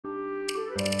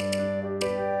We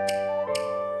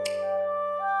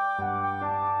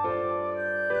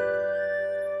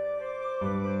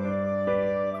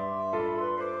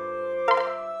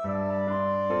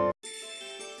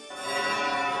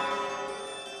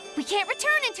can't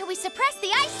return until we suppress the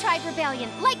Ice Tribe Rebellion,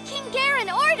 like King Garen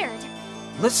ordered!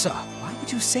 Lissa, why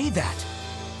would you say that?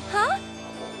 Huh?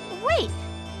 Wait,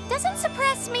 doesn't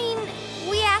suppress mean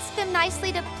we ask them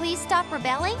nicely to please stop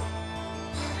rebelling?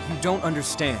 You don't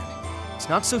understand. It's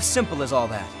not so simple as all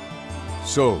that.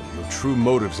 So, your true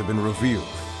motives have been revealed.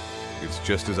 It's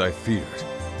just as I feared.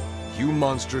 You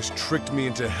monsters tricked me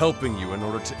into helping you in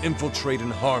order to infiltrate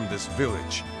and harm this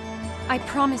village. I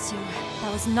promise you,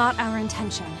 that was not our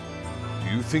intention.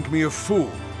 Do you think me a fool?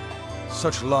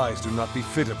 Such lies do not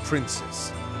befit a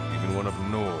princess, even one of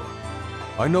Nor.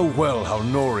 I know well how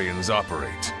Norians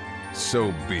operate.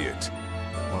 So be it.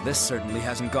 Well, this certainly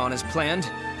hasn't gone as planned.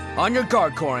 On your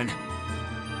guard, Corrin.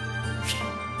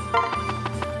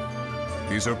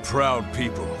 These are proud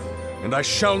people, and I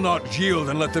shall not yield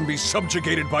and let them be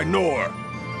subjugated by Nor.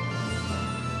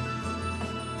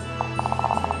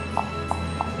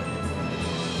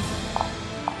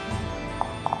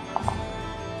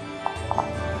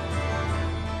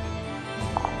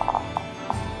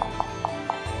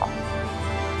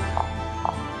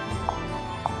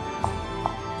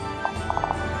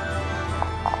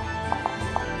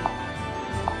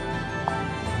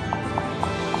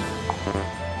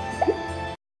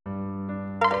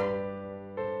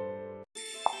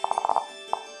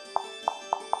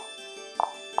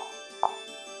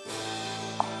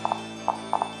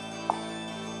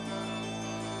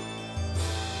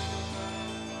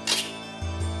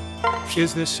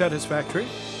 Is this satisfactory?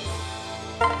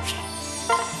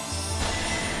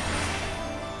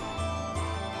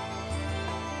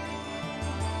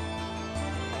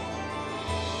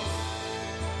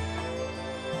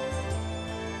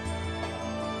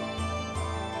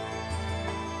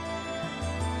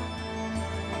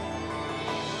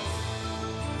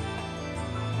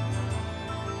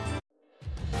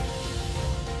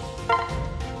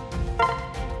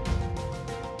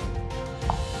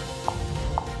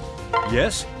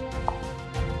 Yes?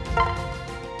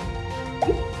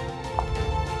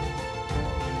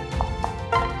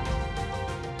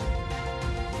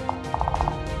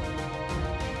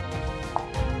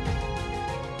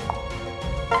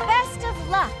 Best of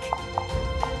luck!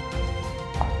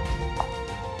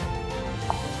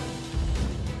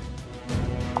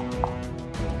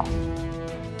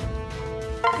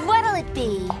 What'll it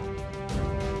be?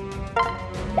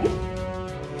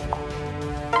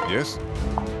 Yes?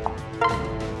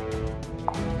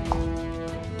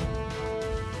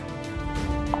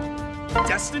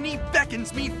 Destiny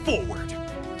beckons me forward.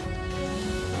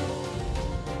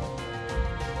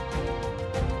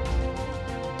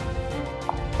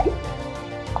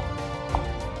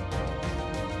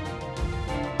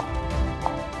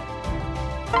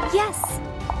 Yes.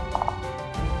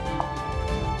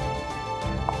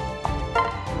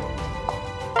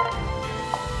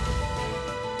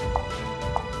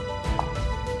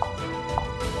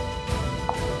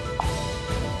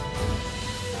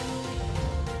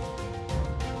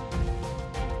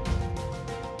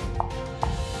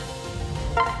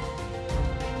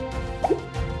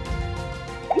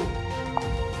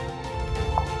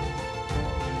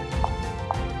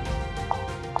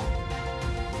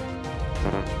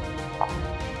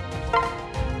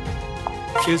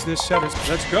 Is this satisfactory?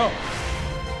 Let's go.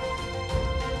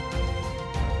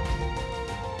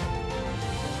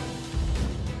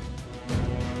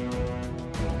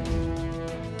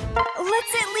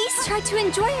 Let's at least try to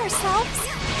enjoy ourselves.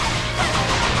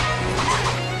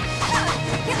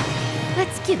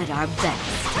 Let's give it our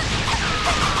best.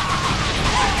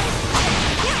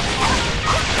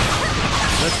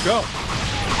 Let's go.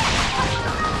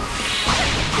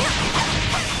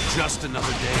 Just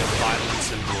another day of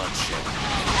violence and bloodshed.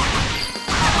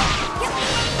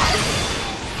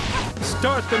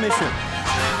 Start the mission.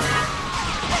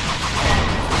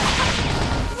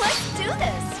 Let's do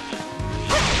this.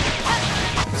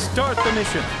 Start the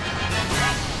mission.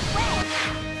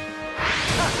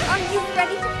 Are you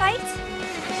ready to fight?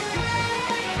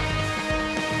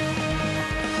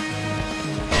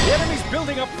 The enemy's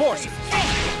building up forces.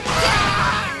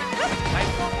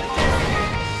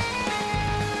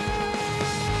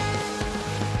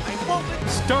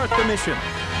 Start the mission.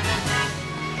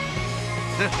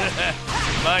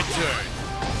 My turn.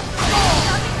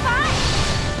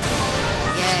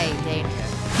 Yay, danger.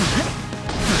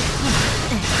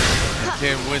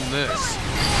 Can't win this.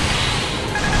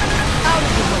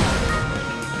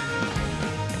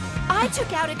 I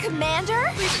took out a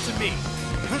commander? Leave it to me.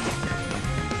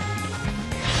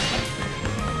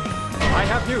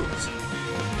 have news.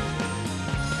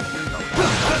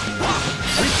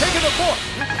 We've taken the fort!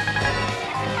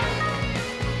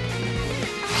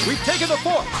 We've taken the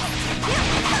fort!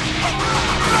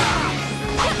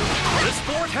 This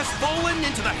fort has fallen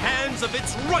into the hands of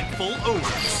its rightful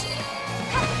owners.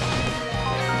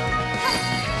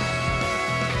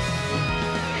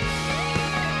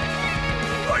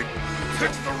 I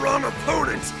picked the wrong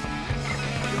opponent!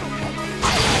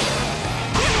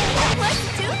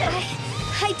 Let's do this!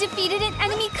 I defeated an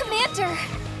enemy commander!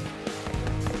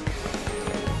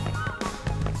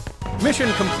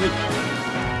 Mission complete.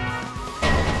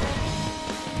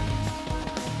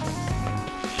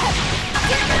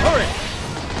 Hurry!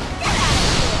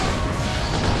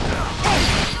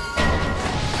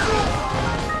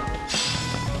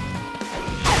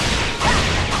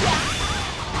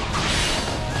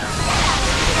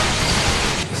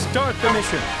 Start the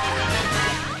mission.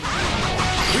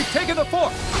 We've taken the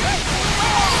fort.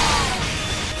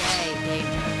 Yay,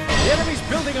 danger. The enemy's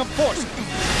building up forces.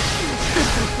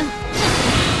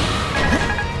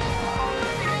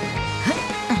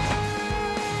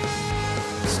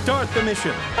 Start the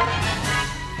mission.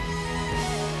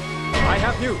 I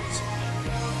have news.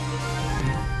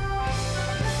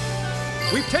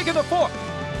 We've taken the fort.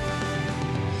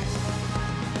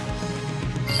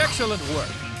 Excellent work.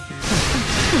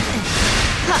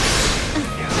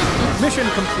 Mission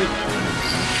complete.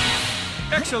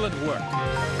 Excellent work.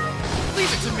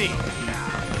 Leave it to me.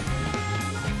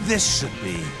 This should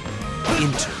be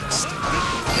interesting.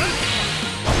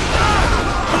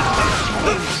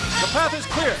 The path is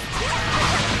clear.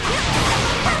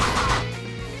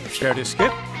 Share to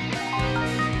skip.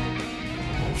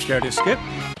 Share to skip.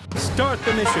 Start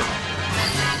the mission.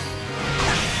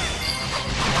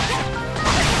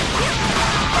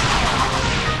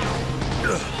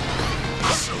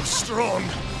 So strong!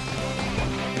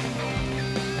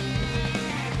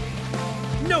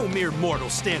 No mere mortal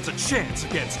stands a chance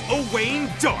against Owain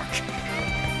Dark.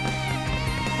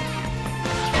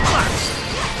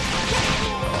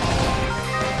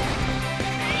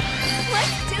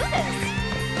 Let's do this!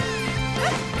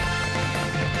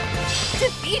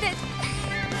 Defeated!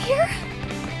 Here?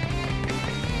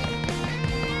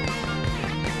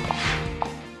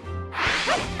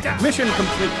 Mission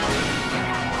complete.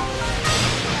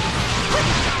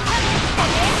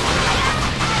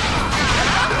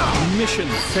 Mission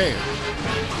failed.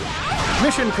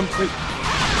 Mission complete.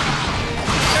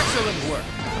 Excellent work.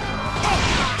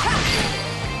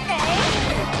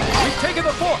 We've taken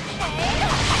the fort.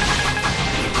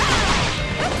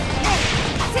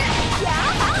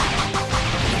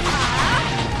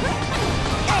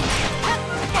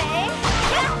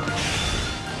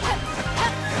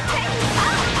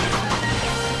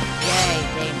 Yay,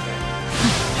 danger.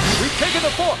 We've taken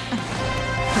the fort.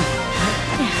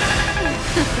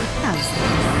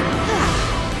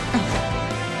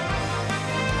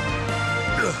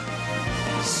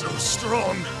 So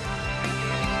strong!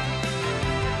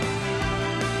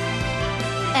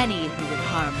 Any who would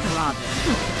harm Robin,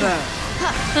 burn.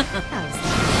 How's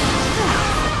that?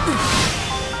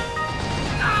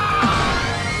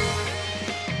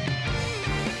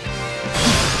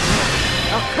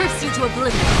 I'll curse you to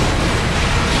oblivion.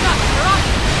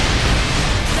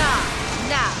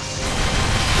 Now.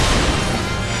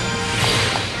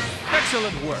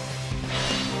 Excellent work.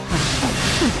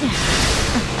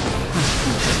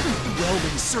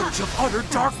 Whelming surge of utter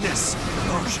darkness.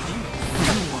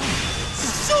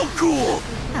 So cool!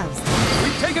 How's that?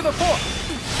 We've taken the fort.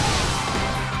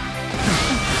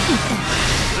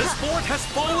 This fort has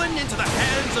fallen into the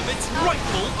hands of its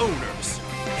rightful owners.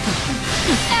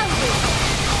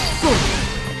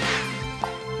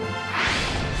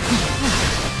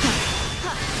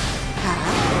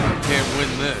 Can't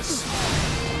win this.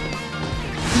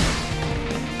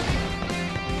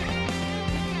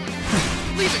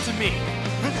 Leave it to me.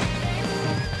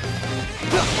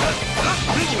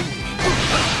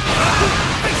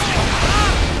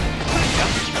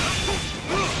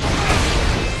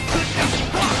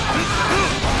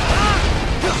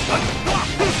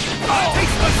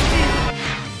 Taste my steel!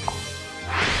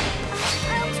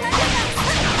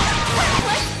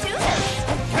 Let's do this!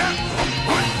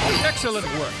 Excellent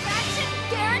work. Action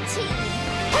guaranteed!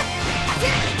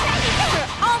 We're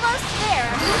almost there,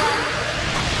 everyone!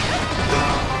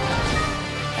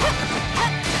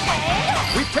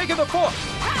 We've taken the fort.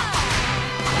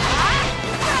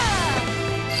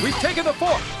 We've taken the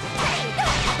fort.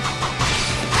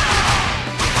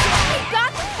 We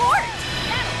got the fort!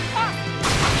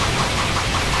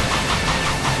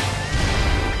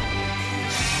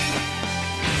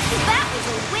 That was a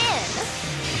win!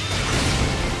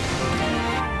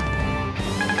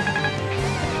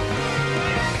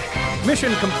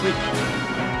 Mission complete.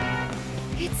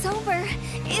 It's over.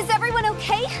 Is everyone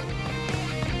okay?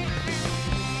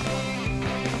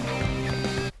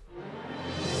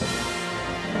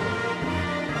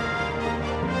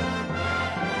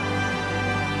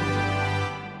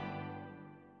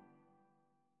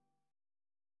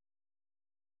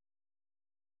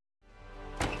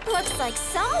 Looks like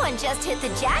someone just hit the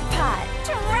jackpot.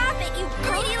 Drop it, you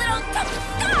greedy little...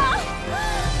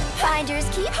 Finders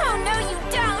keep... Oh, no, you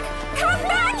don't! Come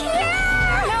back here!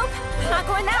 Nope, not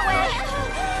going that way.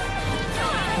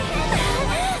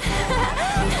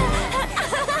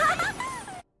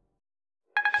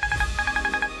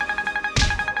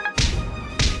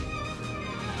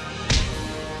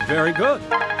 Very good.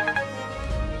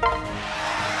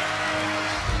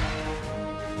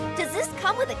 Does this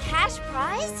come with a cash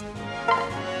prize?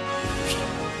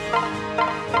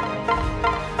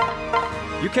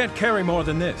 You can't carry more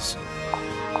than this.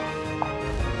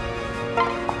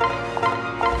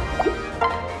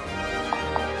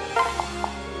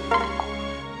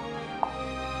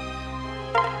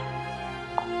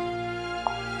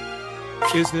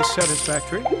 Is this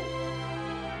satisfactory?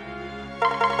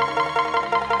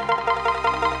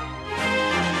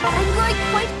 I'm growing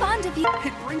quite fond of you.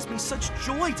 It brings me such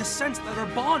joy to sense that our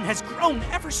bond has grown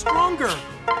ever stronger.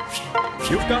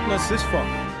 You've gotten us this far.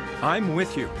 I'm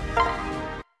with you.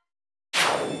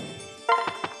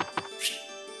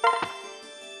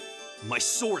 My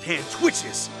sword hand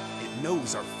twitches. It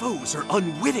knows our foes are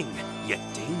unwitting, yet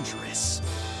dangerous.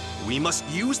 We must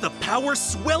use the power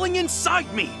swelling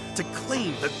inside me to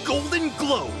claim the golden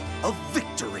glow of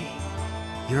victory.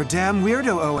 You're a damn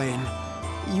weirdo, Owain.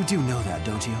 You do know that,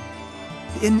 don't you?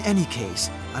 In any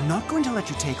case, I'm not going to let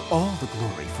you take all the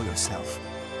glory for yourself.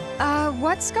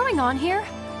 What's going on here?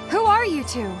 Who are you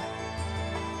two?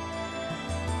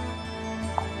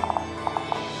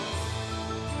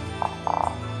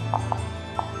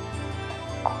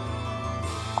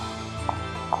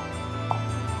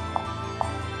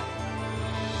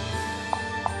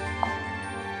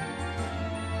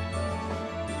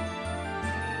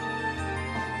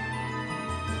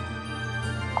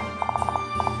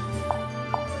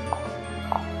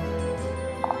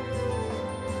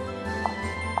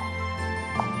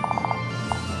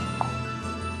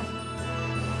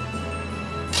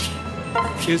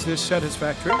 Is this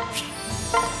satisfactory?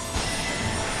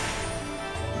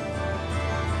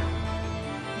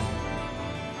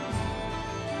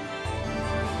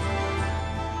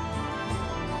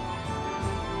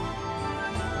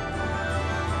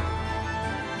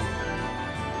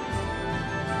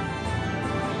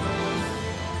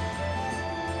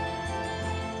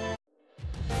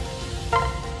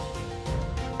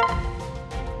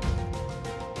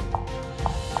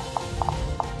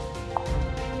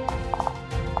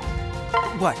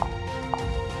 What?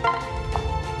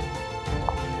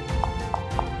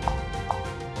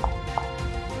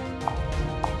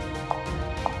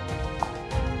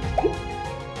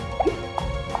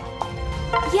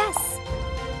 Yes.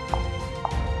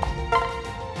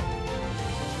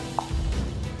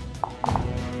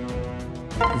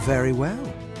 Very well.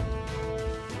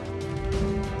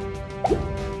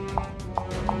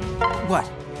 What?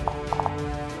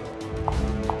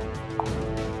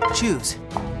 Choose.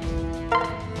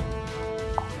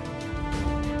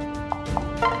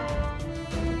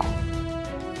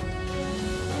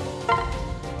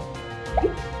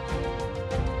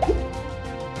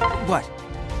 What?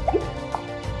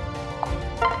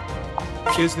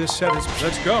 Is this satisfactory?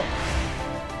 Let's go.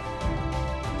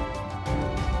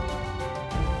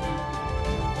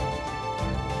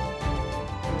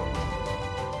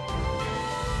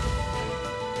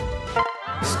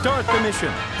 Start the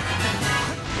mission.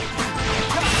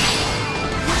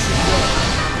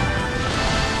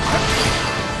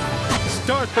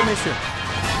 Start the mission.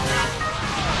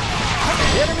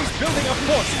 The enemy's building up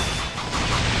forces.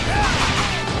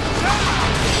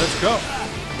 Let's go.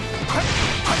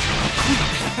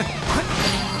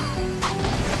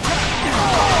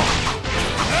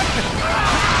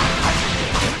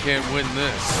 Can't win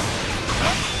this.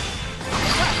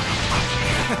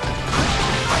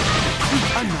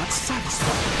 I'm not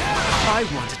satisfied. I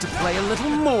wanted to play a little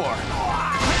more.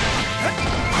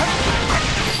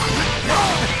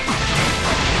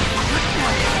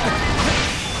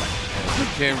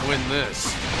 Can't win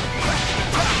this.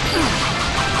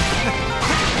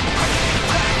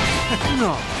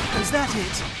 No, is that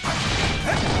it?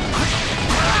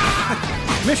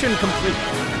 Mission complete.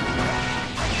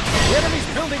 The enemy's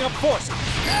building up forces.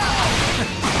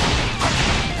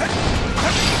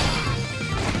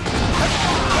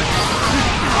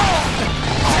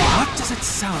 What does it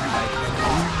sound like when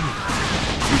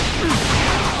you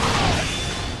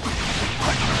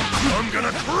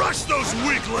those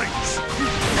weaklings!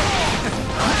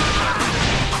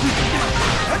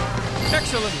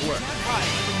 Excellent work.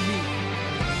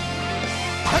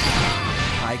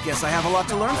 I guess I have a lot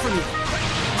to learn from you.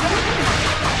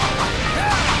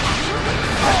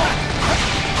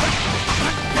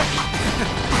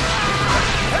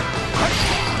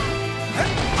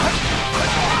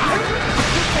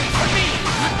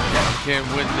 Can't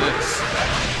win this.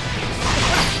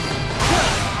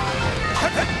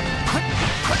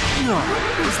 No,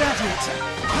 is that it?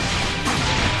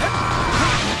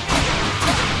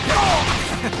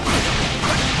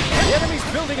 The enemy's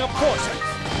building up forces.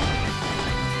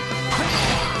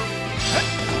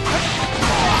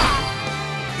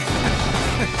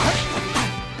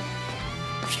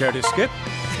 Care to skip?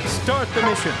 Start the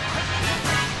mission.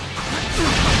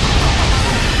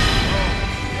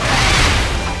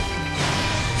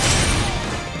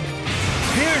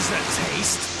 Here's a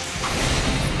taste.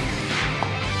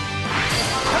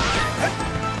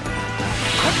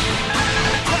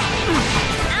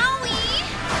 Owie!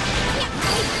 Can't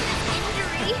believe this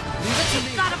injury.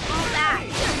 You've gotta fall back.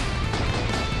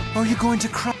 Are you going to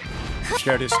cry?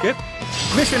 Care to skip?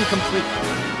 Mission complete.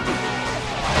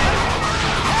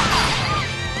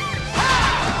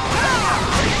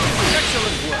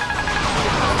 Excellent work.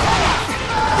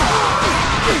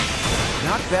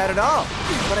 Not bad at all,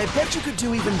 but I bet you could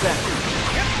do even better.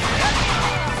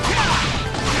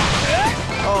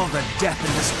 All the death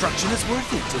and destruction is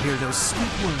worth it to hear those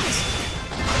sweet words.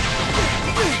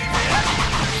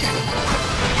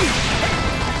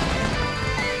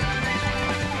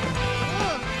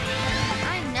 Ugh.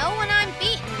 I know when I'm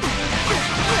beaten.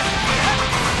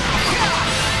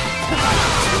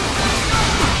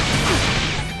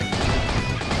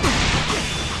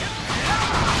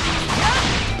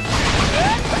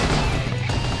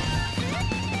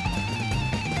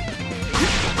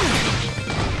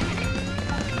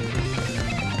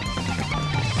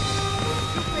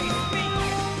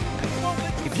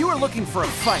 If you were looking for a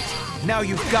fight, now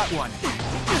you've got one.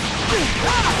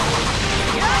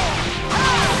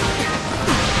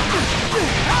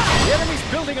 The enemy's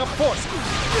building up forces.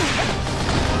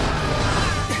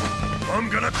 I'm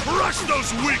gonna crush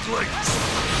those weaklings!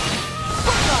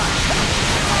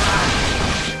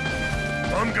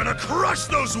 I'm gonna crush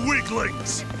those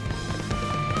weaklings!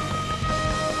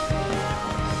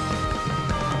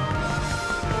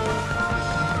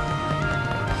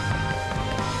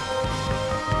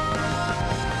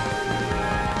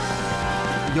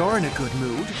 You're in a good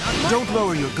mood. Don't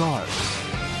lower your guard.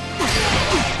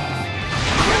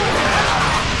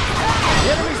 The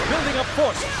enemy's building up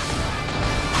forces.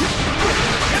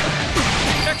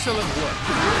 Excellent work.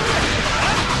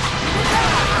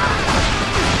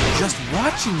 Just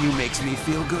watching you makes me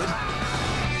feel good.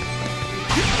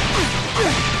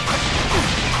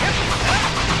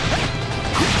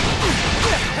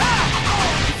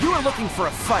 If you were looking for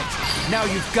a fight, now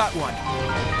you've got one.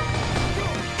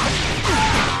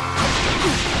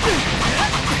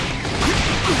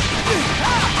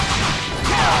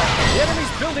 The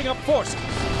enemy's building up forces. I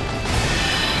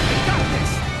got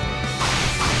this.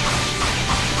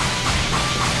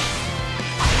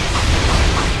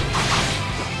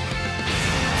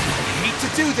 I hate to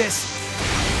do this.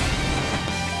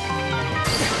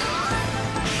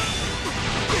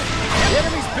 The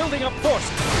enemy's building up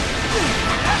forces.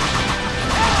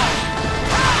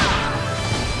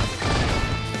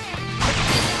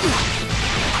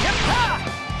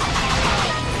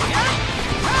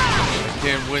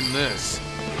 Can't win this.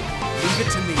 Leave it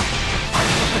to me.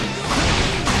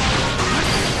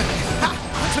 Ha!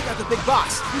 Took out the big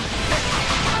boss.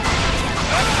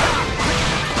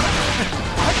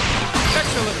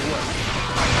 Excellent work.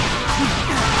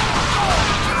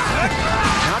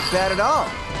 Not bad at all,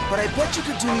 but I bet you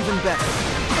could do even better.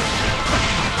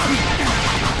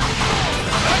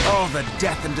 All the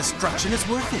death and destruction is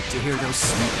worth it to hear those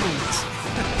sweet words.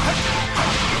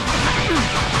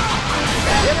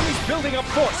 The enemy's building up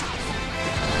forces.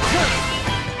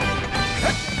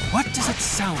 What does it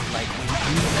sound like when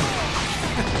you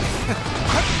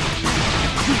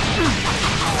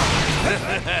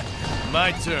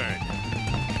My turn.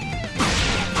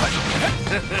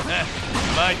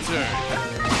 My turn.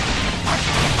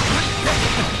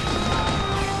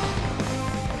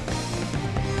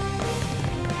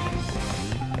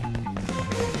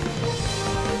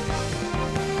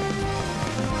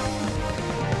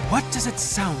 What does it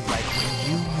sound like when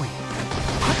you win?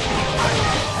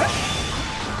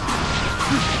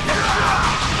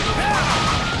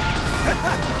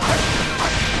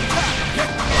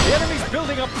 The enemy's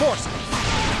building up forces.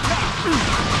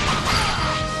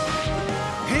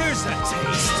 Here's a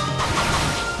taste.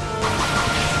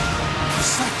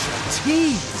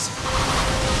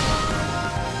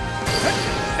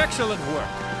 Excellent work.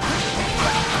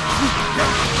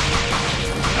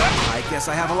 I guess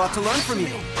I have a lot to learn from you.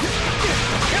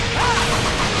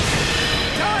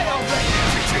 Die already!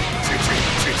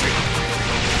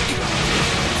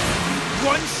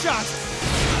 One shot!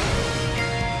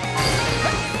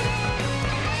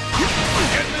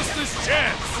 Can't miss this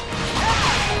chance!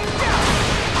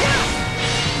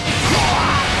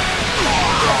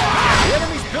 The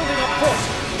enemy's building up force.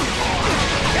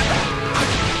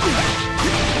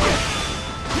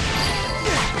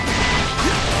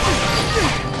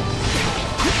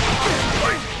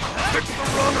 Pick the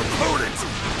wrong opponent!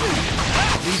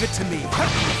 Leave it to me. You can't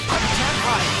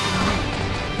hide.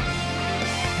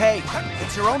 Hey,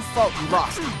 it's your own fault you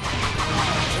lost.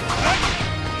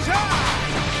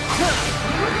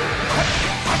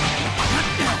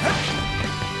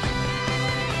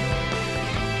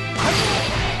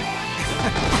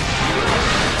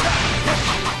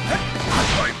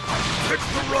 I picked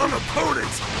the wrong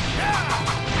opponent!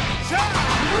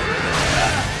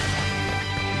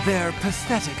 Their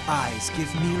pathetic eyes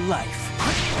give me life.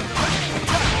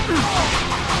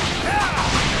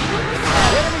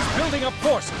 The enemy's building up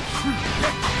forces.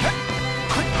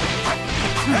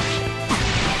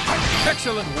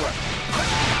 Excellent work.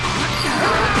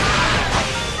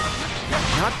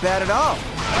 Not bad at all,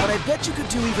 but I bet you could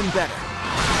do even better.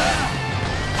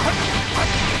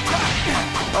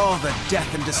 All the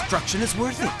death and destruction is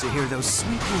worth it to hear those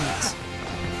sweet words.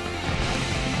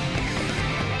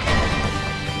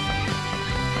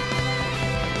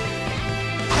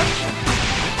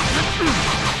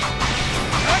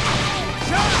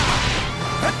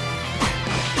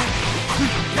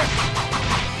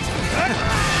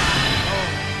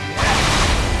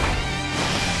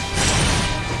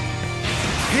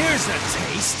 Here's a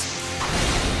taste.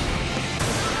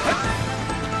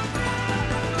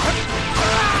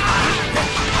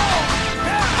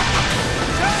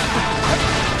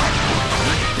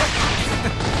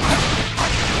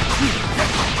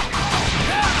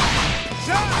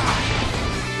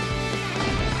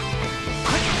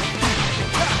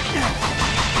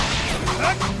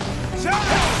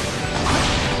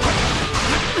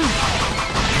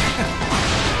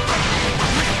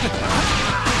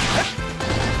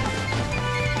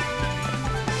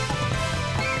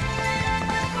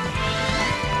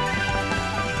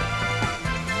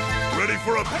 Ready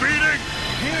for a beating?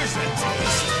 Here's a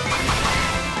taste.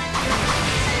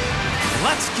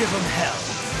 Let's give them hell.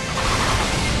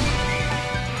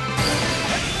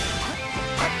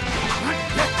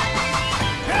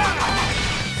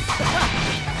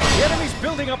 The enemy's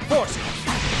building up forces.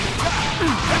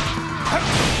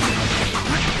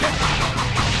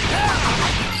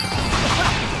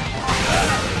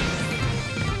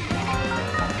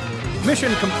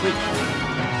 Mission complete.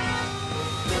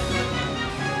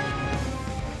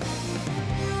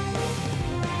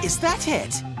 Is that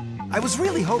it? I was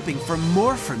really hoping for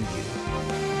more from you.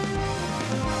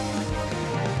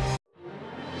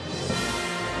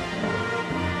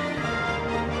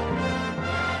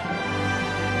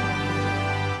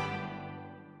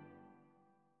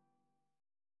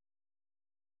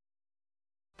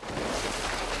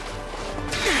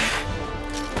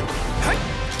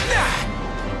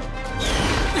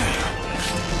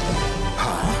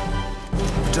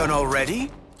 Done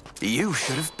already? You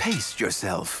should have paced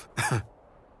yourself.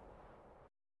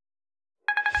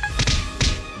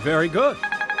 Very good.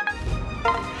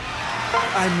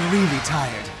 I'm really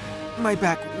tired. My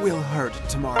back will hurt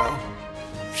tomorrow.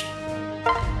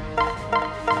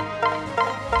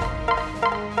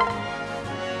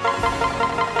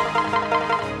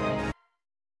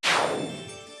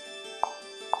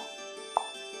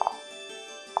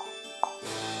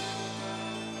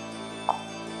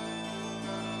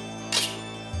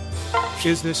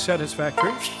 Is this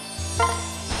satisfactory?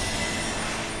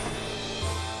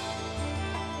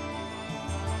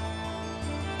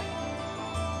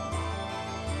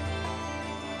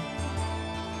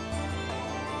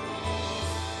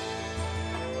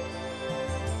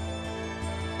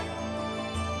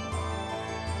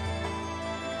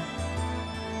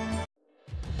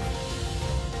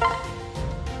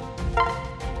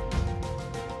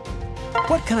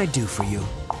 What can I do for you?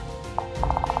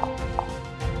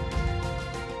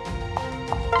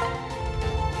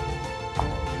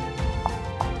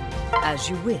 As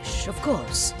you wish, of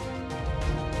course.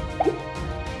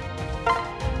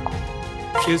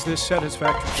 Is this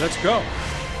satisfactory? Let's go.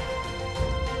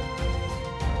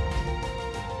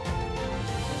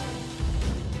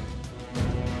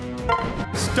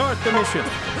 Start the mission.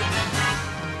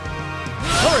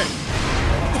 Corrin!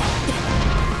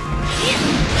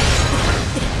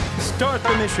 Start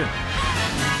the mission.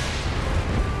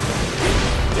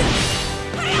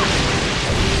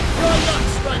 Your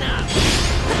luck's run out!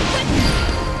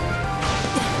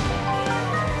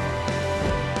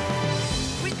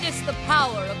 Witness the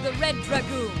power of the Red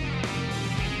Dragoon.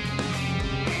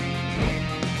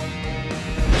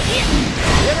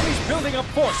 The enemy's building up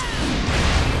forces.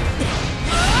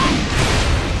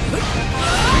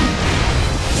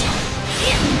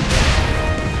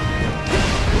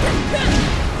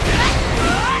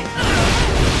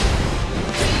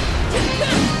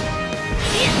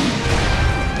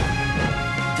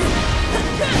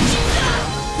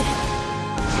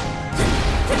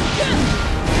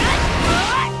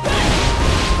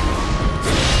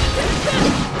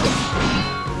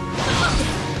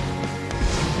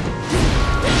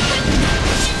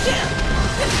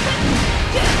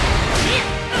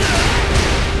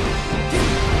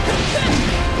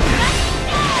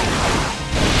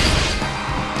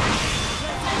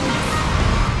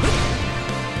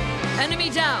 Enemy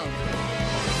down.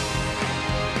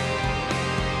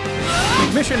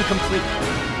 Mission complete.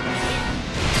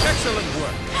 Excellent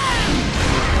work.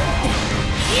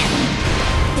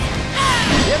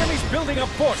 The enemy's building up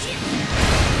forces.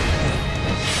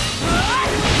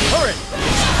 Hurry!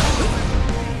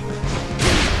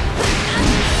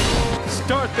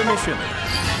 Start the mission.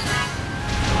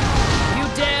 You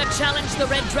dare challenge the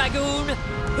Red Dragoon?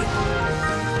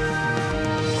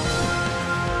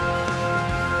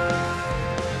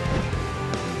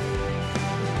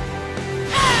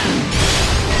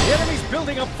 The enemy's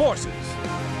building up forces.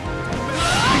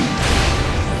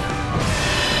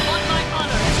 On my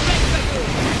honor as Red Dragoon!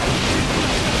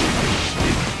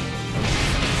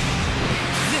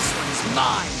 This one's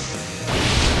mine!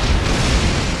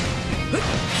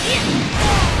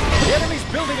 The enemy's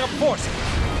building up forces.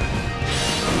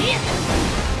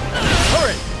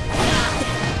 Hurry!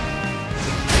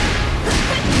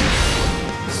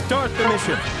 Start the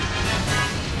mission.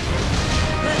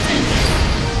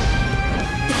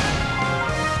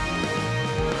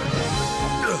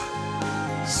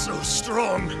 So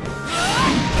strong.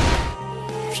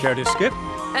 Care to skip?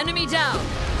 Enemy down!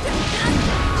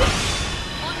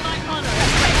 On my honor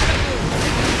as Red Dragoon!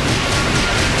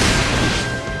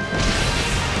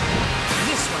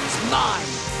 This one's mine!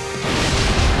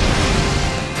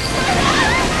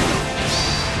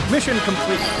 Mission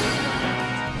complete.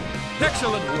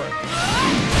 Excellent work.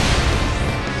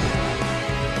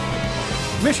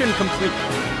 Mission complete.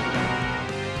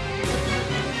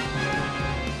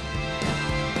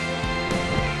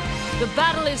 The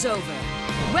battle is over.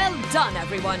 Well done,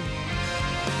 everyone.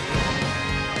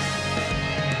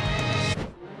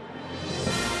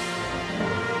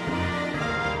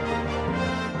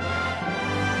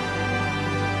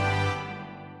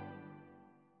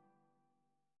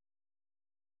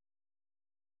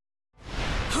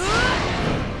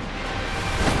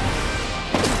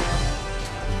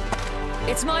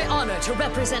 It's my honor to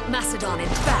represent Macedon in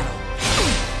battle.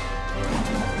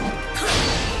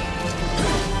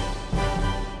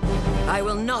 I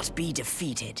will not be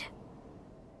defeated.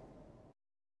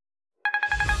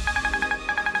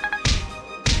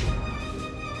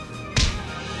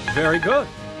 Very good.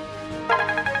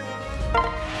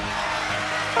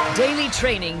 Daily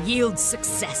training yields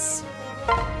success.